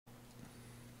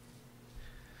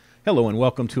Hello and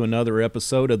welcome to another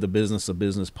episode of the Business of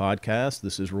Business podcast.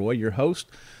 This is Roy, your host.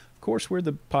 Of course, we're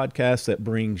the podcast that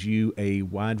brings you a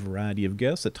wide variety of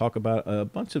guests that talk about a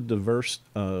bunch of diverse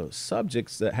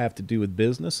subjects that have to do with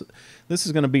business. This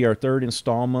is going to be our third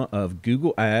installment of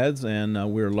Google Ads,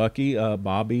 and we're lucky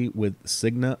Bobby with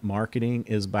Signa Marketing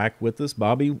is back with us.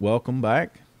 Bobby, welcome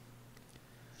back.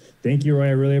 Thank you, Roy.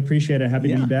 I really appreciate it. Happy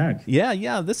to be back.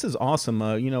 Yeah, this is awesome.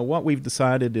 What we've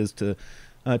decided is to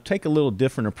take a little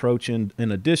different approach in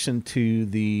addition to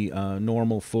the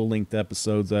normal full-length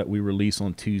episodes that we release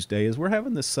on Tuesday. Is we're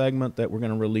having this segment that we're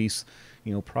going to release,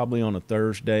 probably on a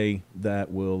Thursday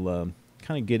that will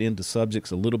kind of get into subjects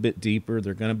a little bit deeper.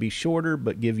 They're going to be shorter,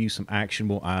 but give you some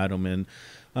actionable item.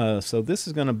 And so this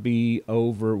is going to be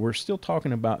over. We're still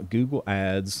talking about Google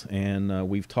Ads, and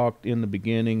we've talked in the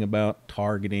beginning about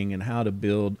targeting and how to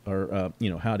build or,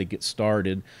 how to get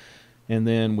started. And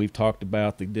then we've talked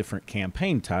about the different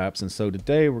campaign types. And so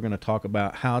today we're going to talk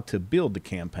about how to build the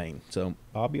campaign. So,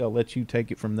 Bobby, I'll let you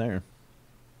take it from there.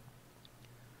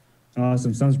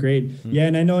 Awesome. Sounds great. Mm-hmm. Yeah,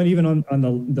 and I know even on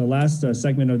the last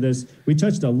segment of this, we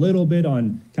touched a little bit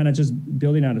on kind of just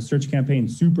building out a search campaign,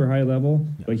 super high level.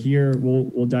 Yeah. But here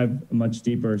we'll dive much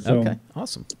deeper. So, okay,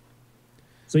 awesome.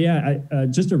 So yeah,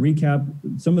 just to recap,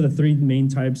 some of the three main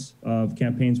types of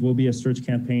campaigns will be a search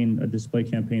campaign, a display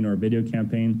campaign, or a video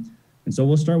campaign. And so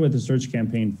we'll start with the search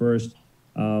campaign first.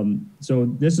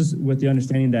 So this is with the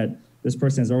understanding that this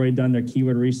person has already done their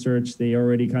keyword research. They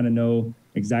already kind of know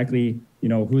exactly,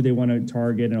 who they want to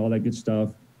target and all that good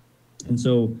stuff. And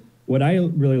so what I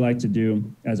really like to do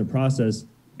as a process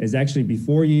is actually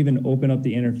before you even open up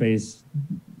the interface,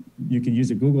 you can use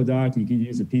a Google Doc, you can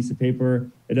use a piece of paper,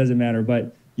 it doesn't matter,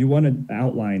 but you want to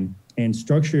outline and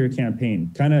structure your campaign.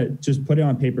 Kind of just put it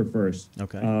on paper first.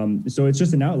 Okay. So it's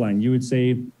just an outline. You would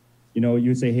say,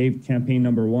 hey, campaign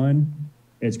number one,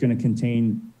 it's going to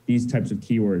contain these types of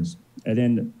keywords. And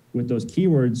then with those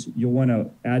keywords, you'll want to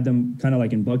add them kind of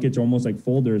like in buckets or almost like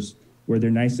folders where they're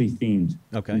nicely themed.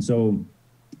 Okay. And so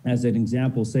as an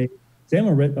example, say I'm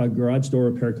a garage door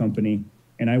repair company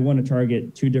and I want to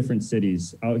target two different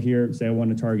cities out here. Say I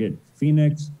want to target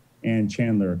Phoenix and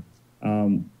Chandler.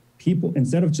 People,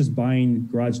 instead of just buying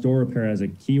garage door repair as a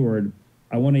keyword,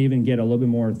 I want to even get a little bit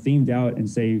more themed out and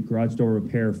say garage door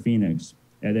repair Phoenix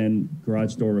and then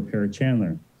garage door repair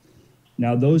Chandler.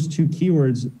 Now, those two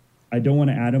keywords, I don't want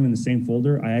to add them in the same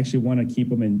folder. I actually want to keep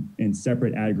them in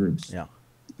separate ad groups. Yeah.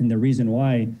 And the reason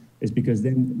why is because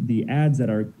then the ads that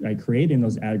I create in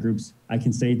those ad groups, I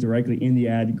can say directly in the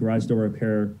ad, garage door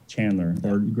repair Chandler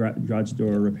or garage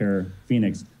door repair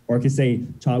Phoenix. Or I could say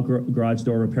top garage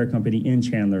door repair company in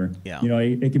Chandler. Yeah.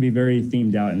 It could be very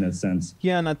themed out in that sense.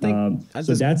 Yeah, and I think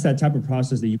so that's that type of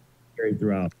process that you carry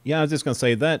throughout. Yeah, I was just going to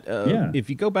say that if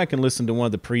you go back and listen to one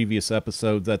of the previous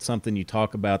episodes, that's something you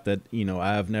talk about that,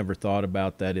 I've never thought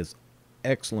about that is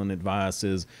excellent advice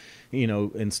is,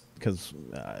 because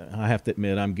I have to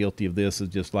admit I'm guilty of this, is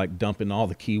just like dumping all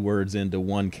the keywords into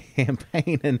one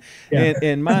campaign,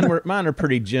 and mine are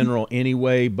pretty general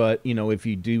anyway. But if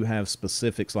you do have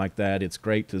specifics like that, it's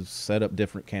great to set up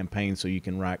different campaigns so you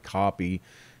can write copy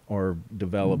or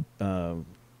develop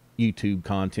YouTube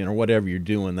content or whatever you're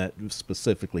doing that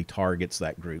specifically targets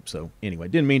that group. So anyway,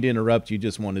 didn't mean to interrupt you.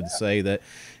 Just wanted to say that.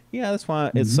 Yeah, that's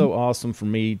why it's so awesome for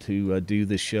me to do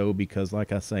this show because,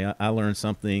 like I say, I learn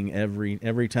something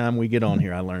every time we get on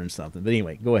here. I learn something. But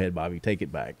anyway, go ahead, Bobby. Take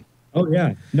it back. Oh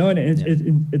yeah, no, and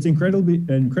it's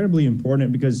incredibly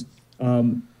important because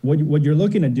what you're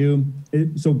looking to do.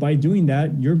 So by doing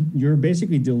that, you're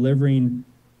basically delivering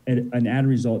an ad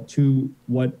result to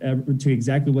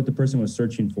exactly what the person was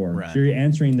searching for. Right. So you're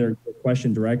answering their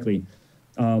question directly.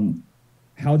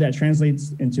 How that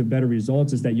translates into better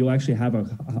results is that you'll actually have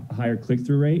a higher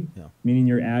click-through rate, meaning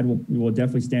your ad will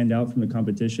definitely stand out from the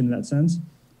competition in that sense.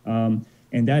 And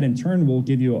that in turn will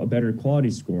give you a better quality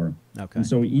score. Okay. And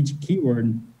so each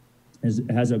keyword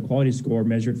has a quality score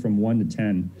measured from 1 to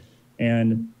 10.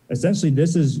 And essentially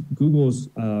this is Google's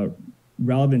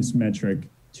relevance metric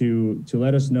to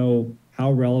let us know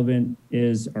how relevant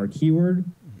is our keyword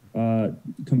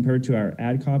compared to our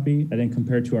ad copy and then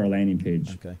compared to our landing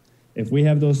page. Okay. If we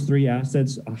have those three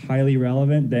assets highly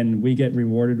relevant, then we get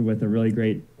rewarded with a really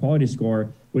great quality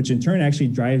score, which in turn actually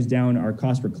drives down our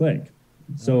cost per click.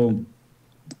 So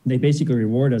they basically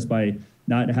reward us by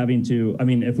not having to,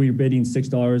 if we're bidding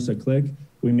 $6 a click,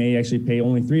 we may actually pay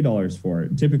only $3 for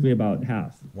it, typically about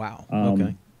half. Wow.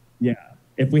 Okay. Yeah.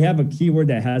 If we have a keyword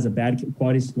that has a bad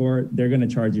quality score, they're going to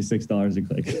charge you $6 a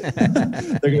click.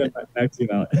 They're going to max you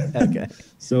out. Okay.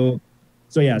 So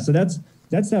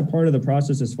that's that part of the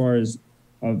process as far as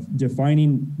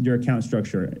defining your account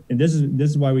structure. And this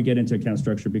is why we get into account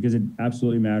structure, because it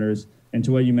absolutely matters. And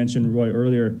to what you mentioned, Roy,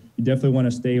 earlier, you definitely want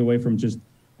to stay away from just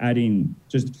adding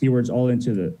just keywords all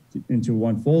into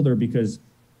one folder, because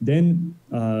then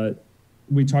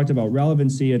we talked about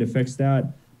relevancy, it affects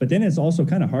that, but then it's also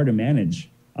kind of hard to manage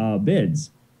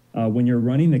bids. When you're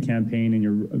running the campaign and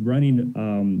you're running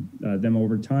them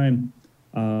over time,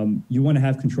 you want to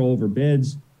have control over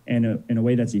bids in a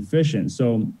way that's efficient.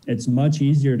 So it's much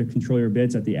easier to control your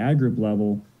bids at the ad group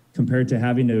level compared to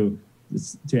having to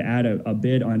add a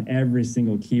bid on every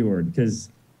single keyword, because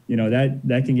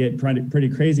that can get pretty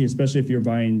crazy, especially if you're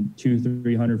buying 200,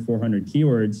 300, 400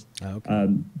 keywords.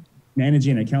 Okay.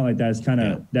 Managing an account like that is kind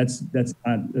of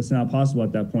that's not possible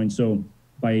at that point. So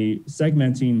by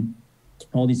segmenting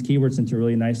all these keywords into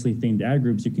really nicely themed ad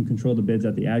groups, you can control the bids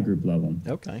at the ad group level.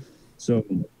 Okay. So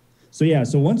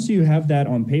once you have that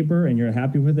on paper and you're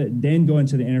happy with it, then go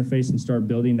into the interface and start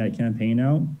building that campaign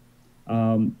out.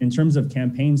 In terms of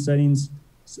campaign settings,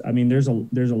 I mean, there's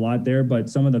a lot there, but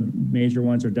some of the major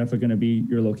ones are definitely going to be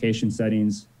your location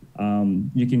settings.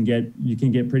 You can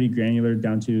get pretty granular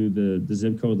down to the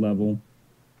zip code level.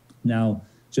 Now,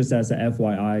 just as a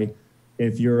FYI,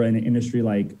 if you're in an industry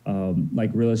like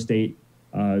real estate,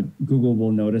 Google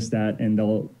will notice that, and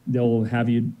they'll have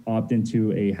you opt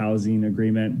into a housing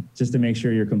agreement just to make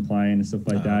sure you're compliant and stuff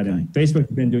like that. Okay. And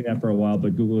Facebook's been doing that for a while,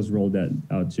 but Google has rolled that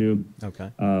out too.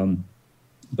 Okay.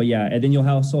 But yeah, and then you'll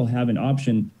also have an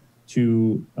option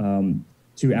to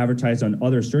advertise on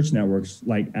other search networks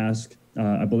like Ask,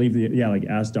 I believe, like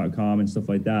Ask.com and stuff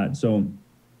like that. So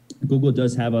Google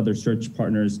does have other search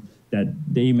partners that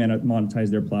they monetize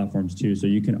their platforms too. So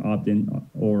you can opt in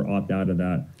or opt out of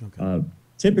that. Okay.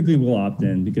 Typically we'll opt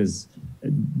in because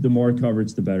the more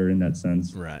coverage, the better in that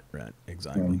sense. Right,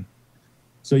 exactly.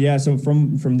 So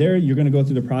from there, you're going to go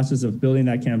through the process of building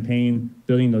that campaign,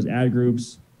 building those ad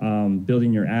groups,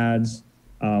 building your ads.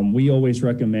 We always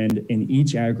recommend in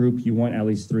each ad group, you want at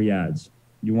least 3 ads.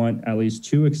 You want at least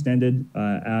 2 extended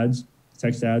ads,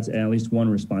 text ads, and at least 1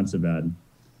 responsive ad.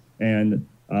 And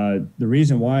the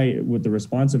reason why with the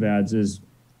responsive ads is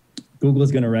Google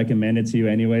is going to recommend it to you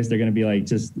anyways. They're going to be like,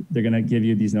 they're going to give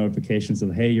you these notifications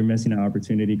of, hey, you're missing an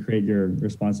opportunity, create your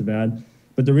responsive ad.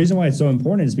 But the reason why it's so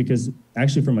important is because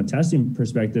actually from a testing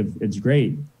perspective, it's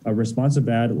great. A responsive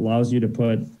ad allows you to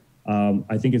put,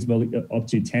 I think it's up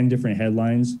to 10 different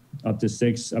headlines, up to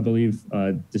 6, I believe,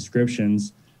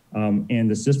 descriptions.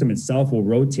 And the system itself will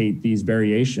rotate these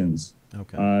variations.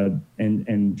 Okay.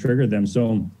 And trigger them.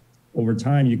 So over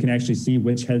time, you can actually see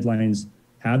which headlines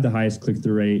have the highest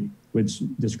click-through rate, which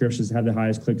descriptions have the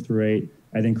highest click-through rate,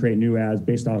 and then create new ads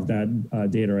based off that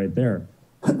data right there.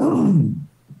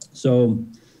 So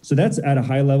that's at a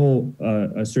high level,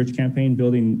 a search campaign,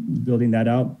 building that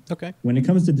out. Okay. When it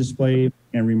comes to display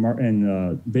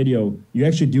and video, you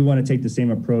actually do want to take the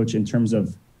same approach in terms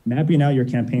of mapping out your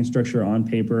campaign structure on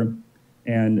paper.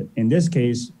 And in this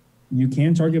case, you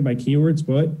can target by keywords,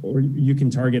 or you can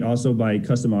target also by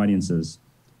custom audiences.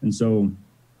 And so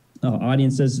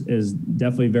audiences is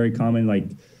definitely very common. Like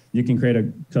you can create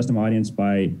a custom audience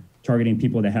by targeting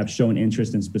people that have shown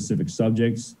interest in specific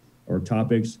subjects or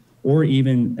topics, or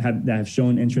even that have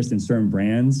shown interest in certain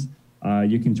brands.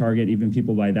 You can target even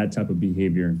people by that type of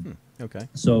behavior. Okay.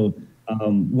 So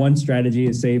one strategy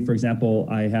is, say, for example,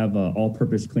 I have an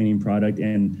all-purpose cleaning product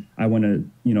and I want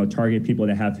to, target people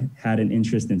that have had an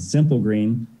interest in Simple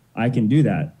Green. I can do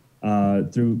that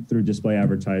through display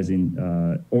advertising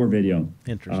or video.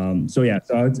 Interesting. So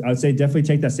I would say definitely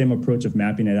take that same approach of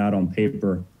mapping it out on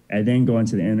paper and then go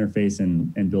into the interface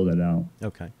and build it out.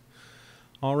 Okay.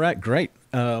 All right, great.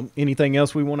 Anything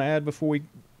else we want to add before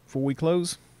we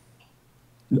close?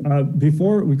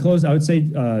 Before we close, I would say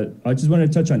I just want to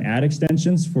touch on ad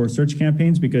extensions for search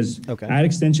campaigns, because ad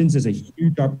extensions is a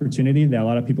huge opportunity that a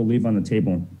lot of people leave on the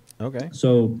table. Okay.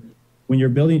 So when you're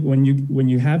building, when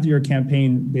you have your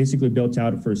campaign basically built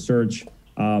out for search,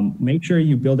 make sure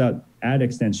you build out ad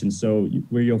extensions. So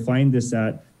where you'll find this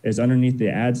at is underneath the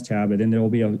ads tab, and then there will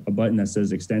be a button that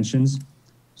says extensions.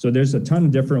 So there's a ton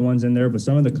of different ones in there, but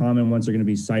some of the common ones are going to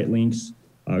be site links,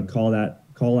 call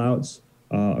outs,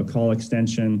 a call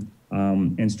extension,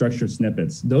 and structured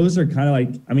snippets. Those are kind of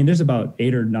like, there's about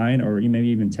 8 or 9 or maybe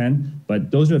even 10,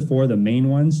 but those are 4 of the main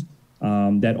ones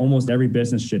that almost every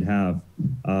business should have,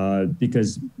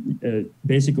 because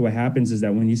basically what happens is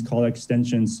that when these call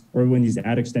extensions or when these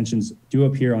ad extensions do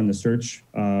appear on the search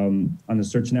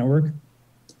network,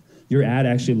 your ad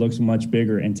actually looks much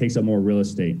bigger and takes up more real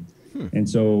estate. And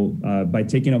so by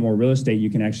taking up more real estate, you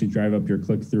can actually drive up your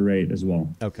click-through rate as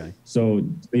well. Okay. So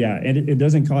yeah, and it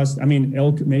doesn't cost,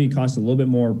 it'll maybe cost a little bit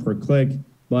more per click,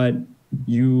 but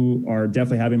you are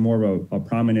definitely having more of a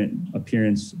prominent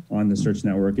appearance on the search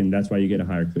network, and that's why you get a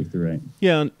higher click-through rate.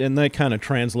 Yeah, and that kind of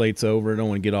translates over. I don't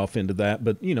want to get off into that,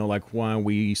 but like why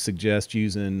we suggest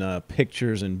using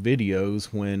pictures and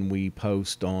videos when we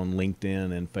post on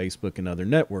LinkedIn and Facebook and other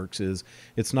networks is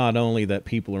it's not only that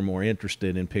people are more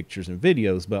interested in pictures and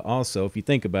videos, but also if you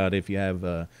think about it, if you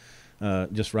have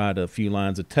just write a few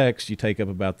lines of text, you take up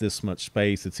about this much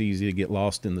space. It's easy to get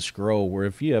lost in the scroll, where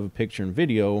if you have a picture and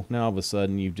video, now all of a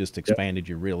sudden you've just expanded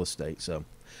your real estate. So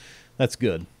that's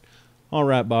good. All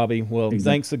right, Bobby. Well,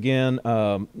 Thanks again.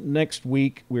 Next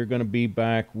week, we're going to be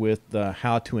back with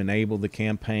how to enable the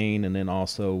campaign and then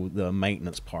also the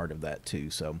maintenance part of that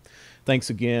too. So thanks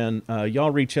again.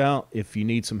 Y'all reach out if you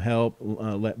need some help.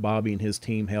 Let Bobby and his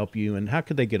team help you. And how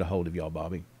could they get a hold of y'all,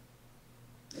 Bobby?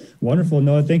 Wonderful.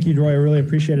 No, thank you, Roy. I really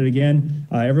appreciate it again.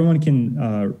 Everyone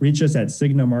can reach us at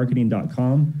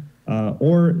signamarketing.com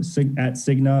or at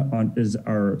Signa is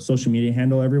our social media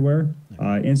handle everywhere.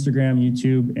 Instagram,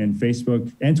 YouTube, and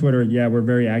Facebook, and Twitter. Yeah, we're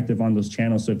very active on those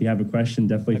channels. So if you have a question,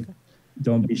 definitely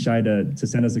don't be shy to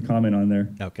send us a comment on there.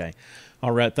 Okay.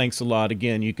 All right. Thanks a lot.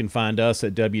 Again, you can find us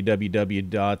at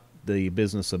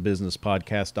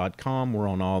www.thebusinessofbusinesspodcast.com. We're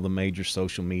on all the major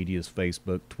social medias,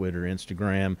 Facebook, Twitter,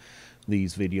 Instagram.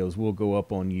 These videos will go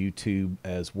up on YouTube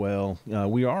as well.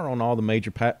 We are on all the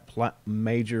major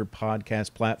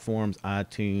podcast platforms,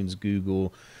 iTunes,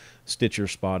 Google, Stitcher,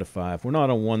 Spotify. If we're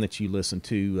not on one that you listen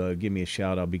to, give me a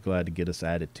shout. I'll be glad to get us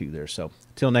added to there. So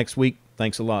until next week,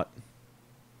 thanks a lot.